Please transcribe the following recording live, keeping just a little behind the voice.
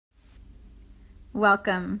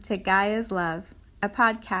Welcome to Gaia's Love, a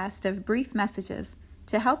podcast of brief messages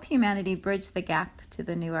to help humanity bridge the gap to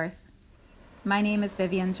the new earth. My name is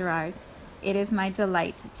Vivian Gerard. It is my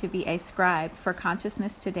delight to be a scribe for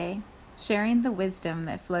consciousness today, sharing the wisdom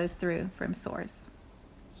that flows through from Source.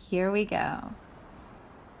 Here we go.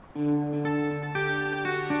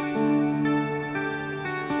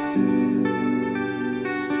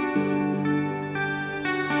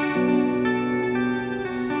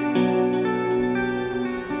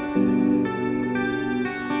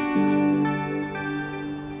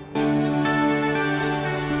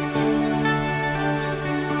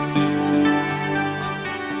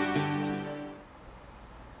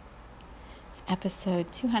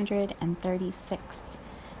 Episode 236.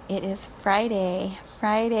 It is Friday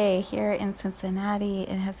here in Cincinnati.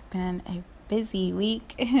 It has been a busy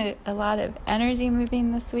week, a lot of energy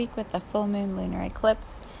moving this week with the full moon lunar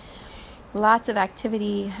eclipse. Lots of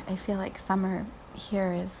activity. I feel like summer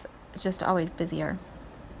here is just always busier.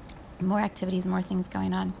 More activities, more things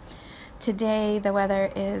going on. Today the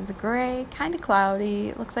weather is gray, kind of cloudy.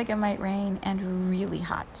 It looks like it might rain and really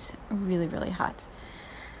hot, really hot.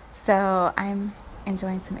 So I'm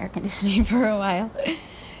enjoying some air conditioning for a while.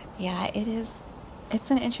 Yeah,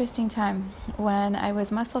 it's an interesting time. When I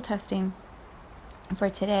was muscle testing for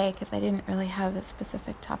today, because I didn't really have a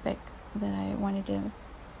specific topic that I wanted to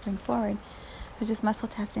bring forward, I was just muscle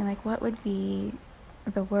testing, like what would be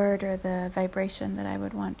the word or the vibration that I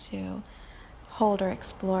would want to hold or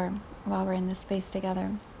explore while we're in this space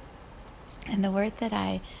together. And the word that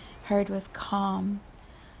I heard was calm,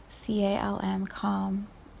 C-A-L-M, calm.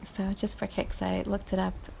 So just for kicks, I looked it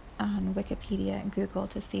up on Wikipedia and Google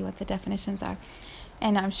to see what the definitions are.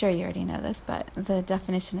 And I'm sure you already know this, but the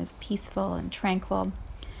definition is peaceful and tranquil,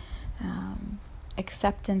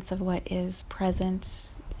 acceptance of what is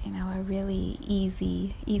present, a really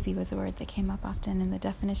easy was a word that came up often in the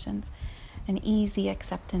definitions, an easy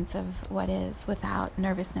acceptance of what is without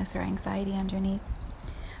nervousness or anxiety underneath.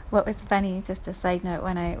 What was funny, just a side note,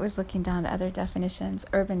 when I was looking down at other definitions,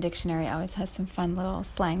 Urban Dictionary always has some fun little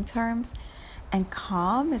slang terms. And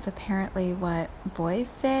calm is apparently what boys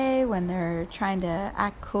say when they're trying to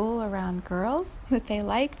act cool around girls that they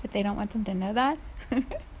like, but they don't want them to know that.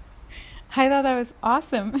 I thought that was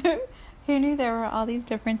awesome. Who knew there were all these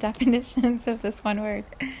different definitions of this one word?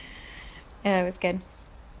 Yeah, it was good.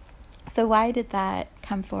 So why did that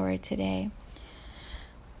come forward today?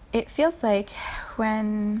 It feels like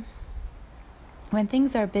when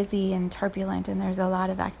things are busy and turbulent and there's a lot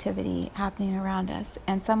of activity happening around us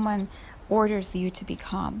and someone orders you to be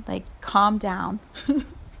calm, like calm down.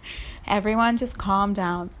 Everyone just calm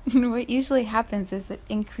down. What usually happens is it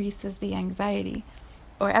increases the anxiety.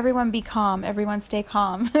 Or everyone be calm, everyone stay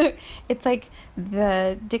calm. It's like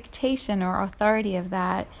the dictation or authority of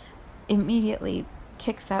that immediately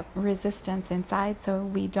kicks up resistance inside, so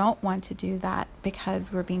we don't want to do that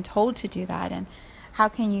because we're being told to do that. And how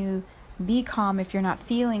can you be calm if you're not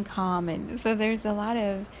feeling calm? And so there's a lot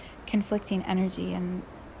of conflicting energy in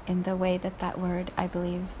the way that word, I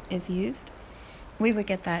believe, is used. We would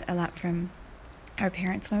get that a lot from our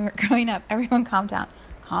parents when we were growing up. Everyone calm down,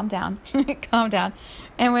 calm down.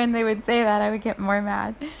 And when they would say that, I would get more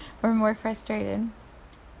mad or more frustrated.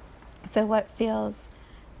 So what feels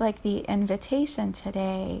like the invitation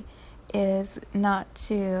today is not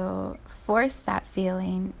to force that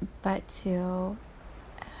feeling, but to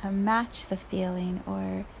match the feeling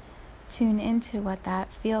or tune into what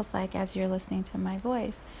that feels like as you're listening to my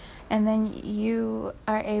voice. And then you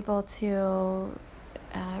are able to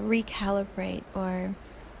recalibrate or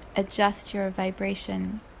adjust your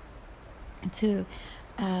vibration to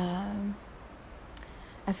a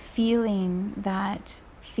feeling that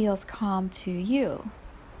feels calm to you,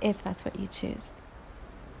 if that's what you choose.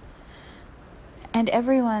 And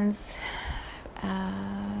everyone's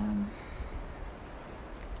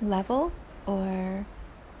level or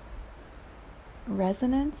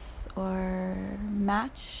resonance or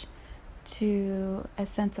match to a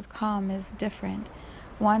sense of calm is different.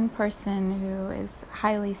 One person who is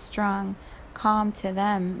highly strung, calm to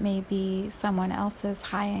them may be someone else's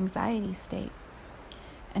high anxiety state.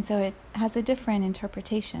 And so it has a different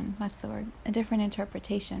interpretation, that's the word, a different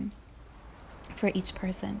interpretation for each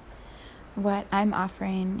person. What I'm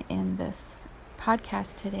offering in this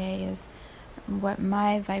podcast today is what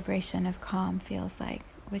my vibration of calm feels like,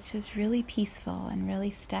 which is really peaceful and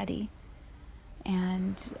really steady,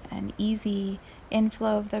 and an easy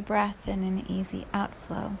inflow of the breath and an easy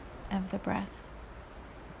outflow of the breath.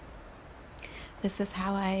 This is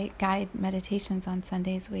how I guide meditations on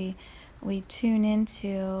Sundays. We tune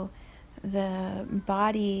into the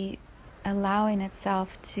body allowing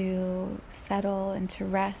itself to settle and to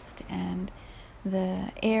rest, and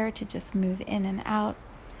the air to just move in and out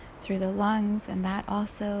through the lungs, and that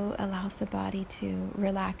also allows the body to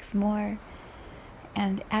relax more.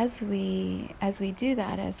 And as we do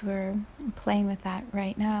that, as we're playing with that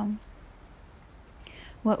right now,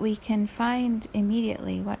 what we can find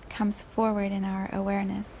immediately, what comes forward in our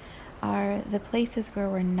awareness, are the places where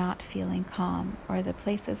we're not feeling calm, or the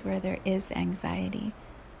places where there is anxiety.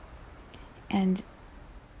 And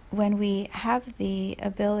when we have the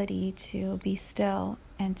ability to be still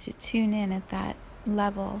and to tune in at that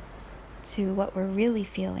level to what we're really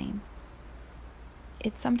feeling,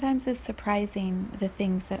 it sometimes is surprising the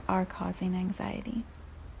things that are causing anxiety.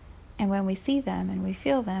 And when we see them and we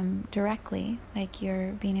feel them directly, like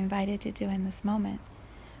you're being invited to do in this moment,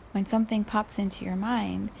 when something pops into your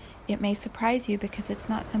mind, it may surprise you because it's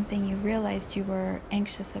not something you realized you were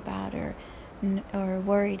anxious about or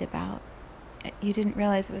worried about. You didn't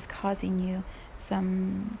realize it was causing you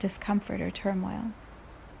some discomfort or turmoil.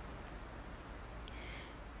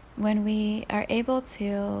 When we are able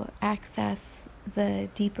to access the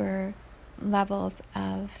deeper levels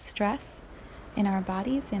of stress in our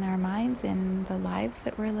bodies, in our minds, in the lives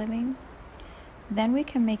that we're living, then we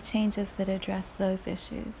can make changes that address those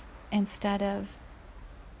issues instead of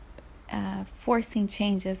forcing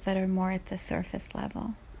changes that are more at the surface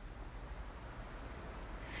level.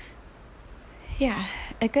 Yeah,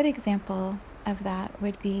 a good example of that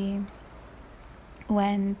would be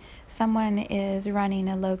when someone is running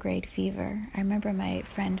a low-grade fever. I remember my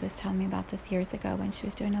friend was telling me about this years ago when she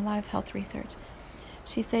was doing a lot of health research.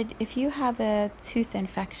 She said, if you have a tooth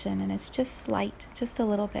infection and it's just slight, just a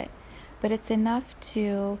little bit, but it's enough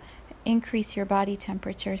to increase your body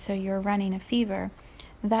temperature so you're running a fever,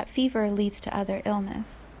 that fever leads to other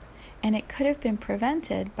illness. And it could have been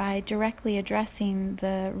prevented by directly addressing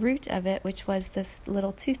the root of it, which was this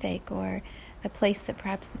little toothache, or a place that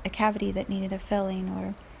perhaps a cavity that needed a filling,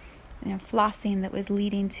 or flossing that was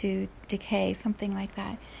leading to decay, something like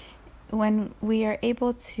that. When we are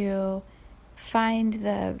able to find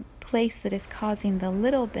the place that is causing the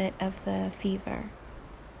little bit of the fever,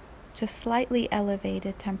 just slightly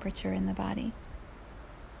elevated temperature in the body,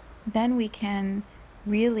 then we can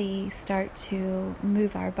really start to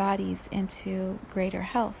move our bodies into greater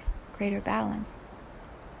health, greater balance.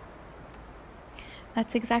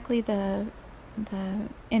 That's exactly the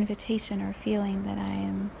invitation or feeling that I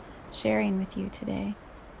am sharing with you today.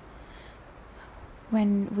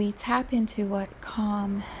 When we tap into what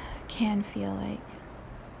calm can feel like,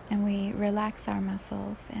 and we relax our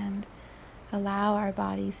muscles and allow our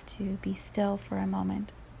bodies to be still for a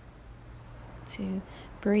moment, to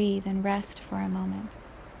breathe and rest for a moment,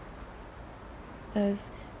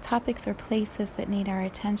 those topics or places that need our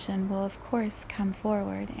attention will of course come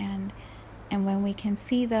forward, and when we can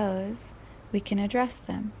see those, we can address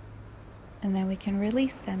them, and then we can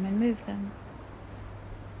release them and move them.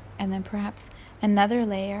 And then perhaps another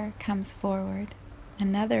layer comes forward,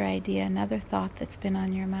 another idea, another thought that's been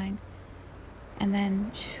on your mind, and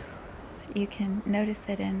then you can notice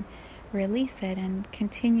it and release it and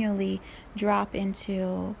continually drop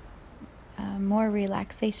into more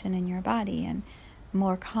relaxation in your body and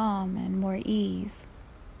more calm and more ease.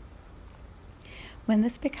 When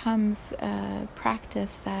this becomes a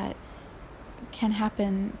practice that can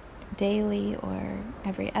happen daily or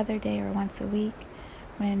every other day or once a week,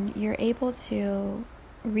 when you're able to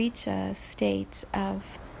reach a state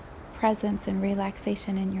of presence and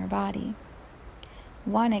relaxation in your body,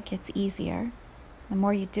 one, it gets easier. The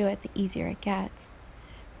more you do it, the easier it gets.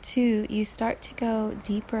 Two, you start to go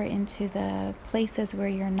deeper into the places where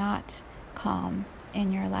you're not calm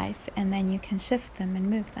in your life, and then you can shift them and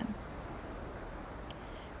move them.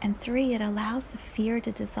 And three, it allows the fear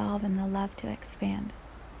to dissolve and the love to expand.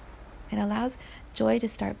 It allows joy to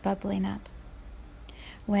start bubbling up.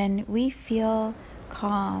 When we feel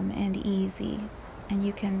calm and easy, and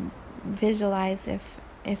you can visualize if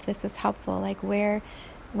this is helpful, like where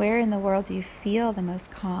in the world do you feel the most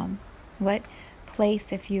calm? What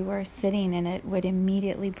place, if you were sitting in it, would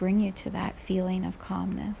immediately bring you to that feeling of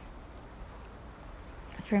calmness?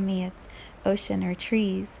 For me, it's ocean or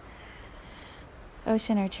trees.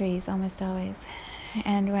 Ocean or trees, almost always.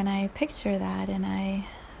 And when I picture that and I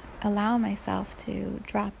allow myself to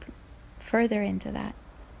drop further into that,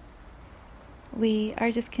 we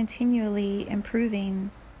are just continually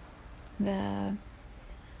improving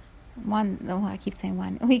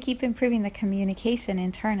we keep improving the communication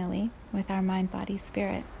internally with our mind, body,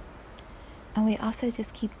 spirit. And we also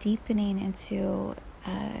just keep deepening into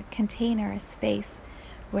a container, a space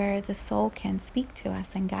where the soul can speak to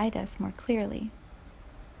us and guide us more clearly.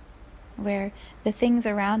 where the things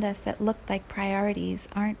around us that looked like priorities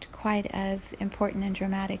aren't quite as important and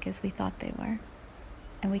dramatic as we thought they were.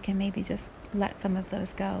 And we can maybe just let some of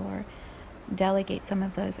those go or delegate some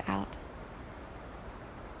of those out.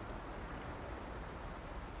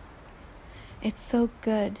 It's so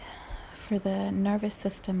good for the nervous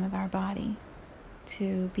system of our body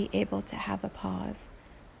to be able to have a pause,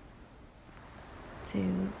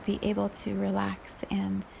 to be able to relax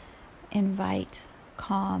and invite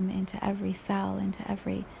calm into every cell, into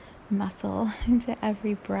every muscle, into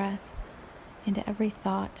every breath, into every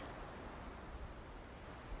thought.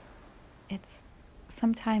 It's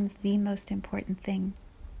sometimes the most important thing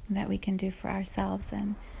that we can do for ourselves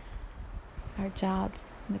and our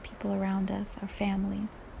jobs, the people around us, our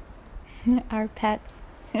families, our pets.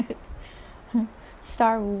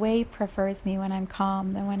 Star way prefers me when I'm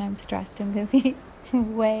calm than when I'm stressed and busy.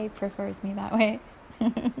 Way prefers me that way.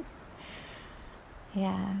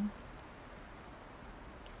 Yeah,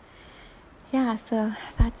 so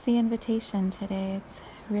that's the invitation today. It's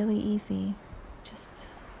really easy. Just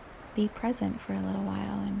be present for a little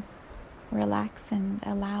while and relax and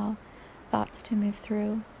allow thoughts to move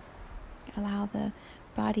through. Allow the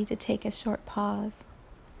body to take a short pause.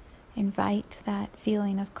 Invite that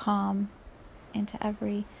feeling of calm into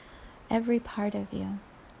every part of you.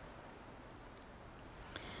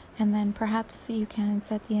 And then perhaps you can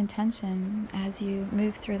set the intention as you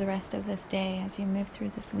move through the rest of this day, as you move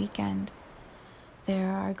through this weekend.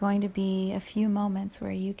 There are going to be a few moments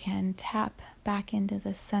where you can tap back into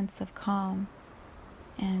this sense of calm.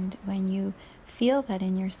 And when you feel that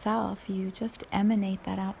in yourself, you just emanate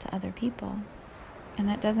that out to other people. And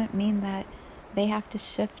that doesn't mean that they have to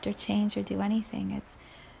shift or change or do anything.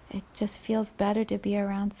 It just feels better to be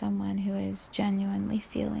around someone who is genuinely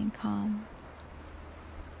feeling calm.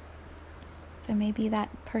 So maybe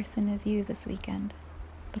that person is you this weekend.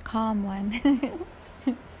 The calm one.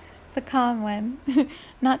 The calm one.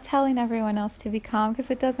 Not telling everyone else to be calm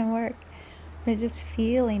because it doesn't work. But just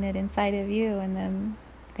feeling it inside of you, and then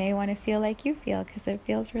they want to feel like you feel because it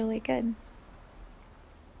feels really good.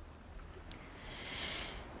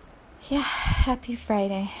 Yeah, happy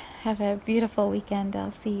Friday. Have a beautiful weekend.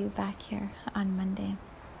 I'll see you back here on Monday.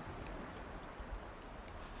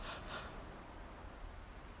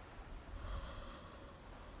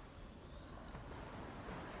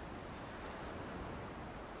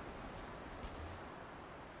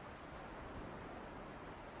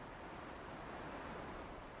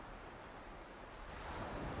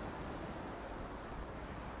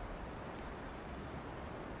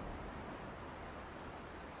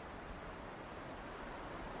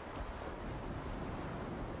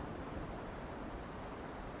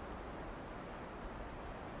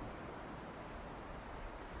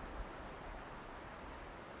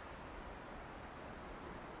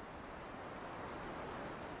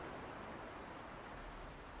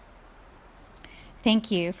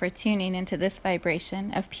 Thank you for tuning into this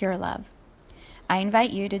vibration of pure love. I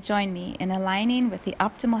invite you to join me in aligning with the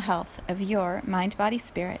optimal health of your mind, body,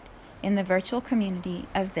 spirit in the virtual community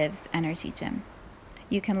of Viv's Energy Gym.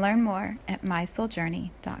 You can learn more at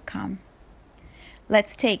mysouljourney.com.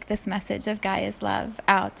 Let's take this message of Gaia's love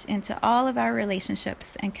out into all of our relationships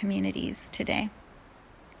and communities today.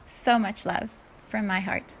 So much love from my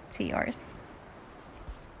heart to yours.